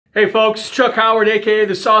Hey folks, Chuck Howard, aka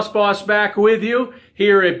the Sauce Boss, back with you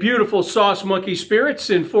here at beautiful Sauce Monkey Spirits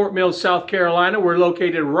in Fort Mill, South Carolina. We're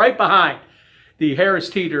located right behind the Harris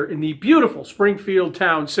Teeter in the beautiful Springfield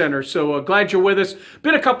Town Center. So glad you're with us.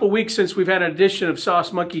 Been a couple weeks since we've had an edition of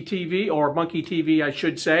Sauce Monkey TV, or Monkey TV, I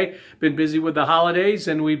should say. Been busy with the holidays,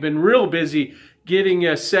 and we've been real busy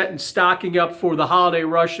getting set and stocking up for the holiday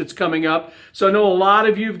rush that's coming up. So I know a lot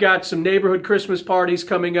of you've got some neighborhood Christmas parties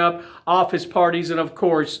coming up, office parties, and of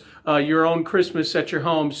course, your own Christmas at your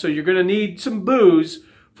home. So you're going to need some booze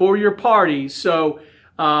for your parties. So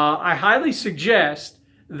I highly suggest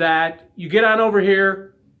that you get on over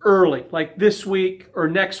here early, like this week or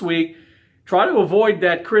next week. Try to avoid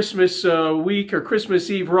that Christmas week or Christmas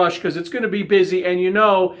Eve rush, because it's going to be busy, and you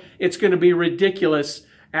know it's going to be ridiculous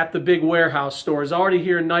at the big warehouse stores. I already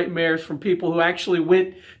hear nightmares from people who actually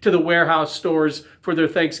went to the warehouse stores for their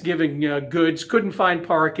Thanksgiving goods, couldn't find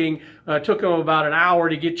parking, took them about an hour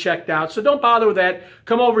to get checked out. So don't bother with that.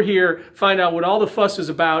 Come over here, find out what all the fuss is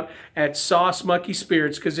about at Sauce Monkey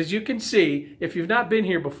Spirits, because as you can see, if you've not been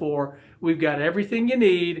here before, we've got everything you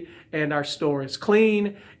need, and our store is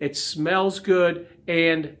clean, it smells good,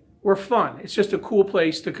 and we're fun. It's just a cool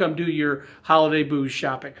place to come do your holiday booze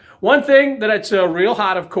shopping. One thing that's real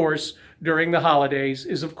hot, of course, during the holidays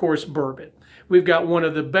is, of course, bourbon. We've got one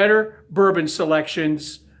of the better bourbon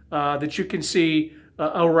selections that you can see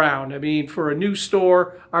around. I mean, for a new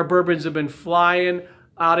store, our bourbons have been flying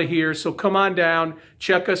out of here. So come on down,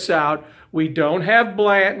 check us out. We don't have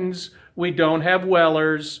Blanton's, we don't have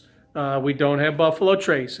Weller's, we don't have Buffalo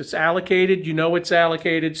Trace. It's allocated. You know it's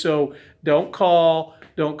allocated, so don't call.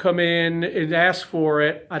 Don't come in and ask for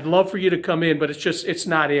it. I'd love for you to come in, but it's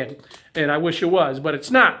not in. And I wish it was, but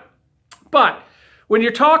it's not. But when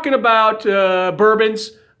you're talking about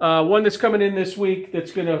bourbons, one that's coming in this week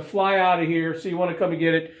that's going to fly out of here, so you want to come and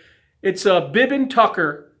get it. It's a Bibb and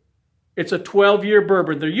Tucker. It's a 12-year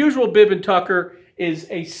bourbon. Their usual Bibb and Tucker is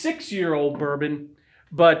a 6-year-old bourbon,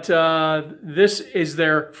 but this is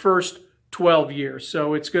their first 12 years.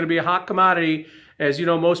 So it's going to be a hot commodity. As you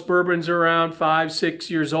know, most bourbons are around 5,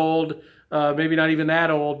 6 years old, maybe not even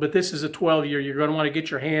that old, but this is a 12-year. You're going to want to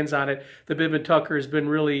get your hands on it. The Bibb and Tucker has been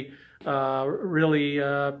really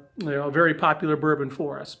a very popular bourbon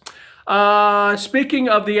for us. Speaking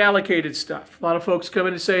of the allocated stuff, a lot of folks come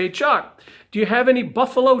in and say, Chuck, do you have any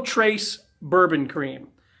Buffalo Trace bourbon cream?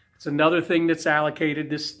 It's another thing that's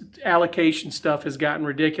allocated. This allocation stuff has gotten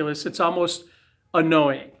ridiculous. It's almost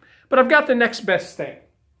annoying. But I've got the next best thing.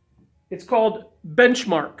 It's called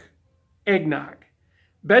Benchmark Eggnog.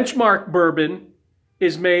 Benchmark bourbon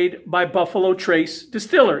is made by Buffalo Trace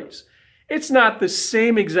Distilleries. It's not the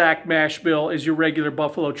same exact mash bill as your regular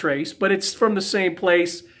Buffalo Trace, but it's from the same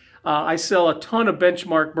place. I sell a ton of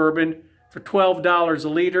Benchmark bourbon for $12 a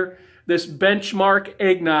liter. This Benchmark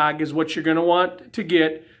Eggnog is what you're going to want to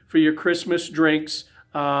get for your Christmas drinks.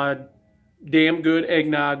 Damn good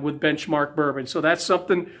eggnog with Benchmark bourbon. So that's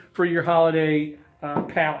something for your holiday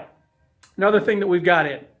palate. Another thing that we've got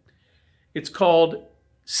in, it's called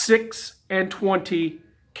 6 and 20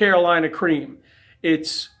 Carolina Cream.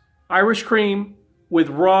 It's Irish cream with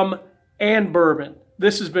rum and bourbon.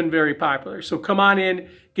 This has been very popular. So come on in,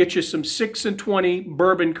 get you some 6 and 20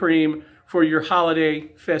 bourbon cream for your holiday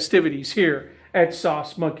festivities here at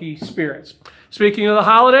Sauce Monkey Spirits. Speaking of the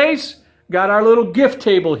holidays, got our little gift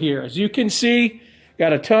table here. As you can see,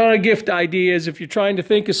 got a ton of gift ideas. If you're trying to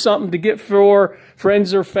think of something to get for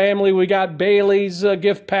friends or family, we got Bailey's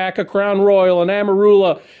gift pack, a Crown Royal, an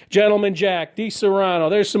Amarula, Gentleman Jack, Di Serrano.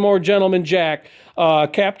 There's some more Gentleman Jack.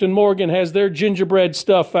 Captain Morgan has their gingerbread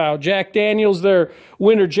stuff out. Jack Daniels, their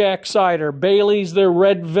Winter Jack cider. Bailey's, their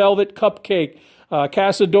red velvet cupcake.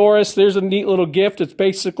 Casadores, there's a neat little gift. It's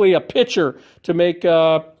basically a pitcher to make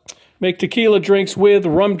tequila drinks with.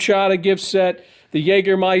 Rum Chata gift set. The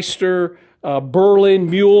Jägermeister Berlin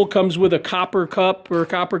Mule comes with a copper cup or a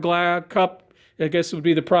copper glass cup. I guess it would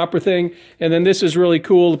be the proper thing. And then this is really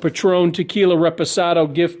cool, the Patron Tequila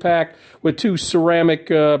Reposado gift pack with 2 ceramic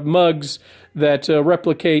mugs that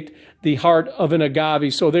replicate the heart of an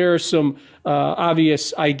agave. So there are some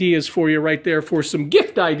obvious ideas for you right there for some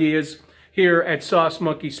gift ideas here at Sauce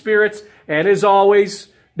Monkey Spirits. And as always,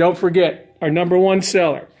 don't forget our #1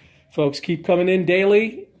 seller. Folks keep coming in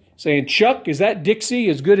daily saying, Chuck, is that Dixie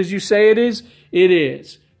as good as you say it is? It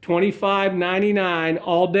is. $25.99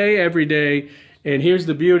 all day, every day. And here's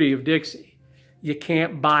the beauty of Dixie. You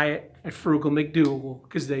can't buy it at Frugal McDougal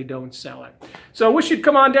because they don't sell it. So I wish you'd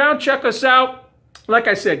come on down, check us out. Like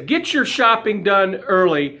I said, get your shopping done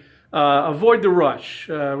early. Avoid the rush.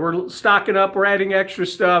 We're stocking up. We're adding extra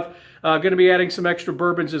stuff. Going to be adding some extra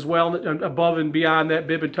bourbons as well, above and beyond that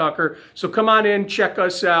Bib and Tucker. So come on in, check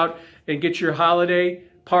us out, and get your holiday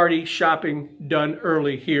party shopping done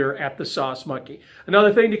early here at the Sauce Monkey.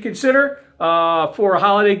 Another thing to consider for a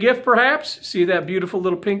holiday gift, perhaps, see that beautiful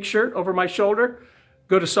little pink shirt over my shoulder?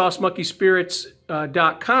 Go to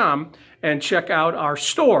saucemonkeyspirits.com and check out our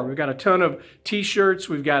store. We've got a ton of t-shirts,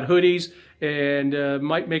 we've got hoodies, and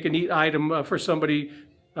might make a neat item for somebody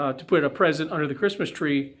to put a present under the Christmas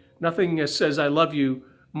tree. Nothing says I love you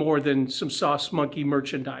more than some Sauce Monkey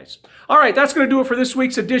merchandise. All right, that's going to do it for this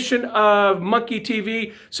week's edition of Monkey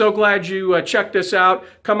TV. So glad you checked us out.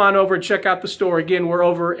 Come on over and check out the store. Again, we're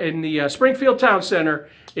over in the Springfield Town Center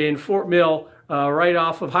in Fort Mill, right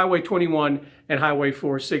off of Highway 21 and Highway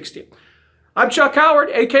 460. I'm Chuck Howard,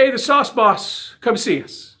 a.k.a. the Sauce Boss. Come see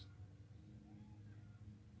us.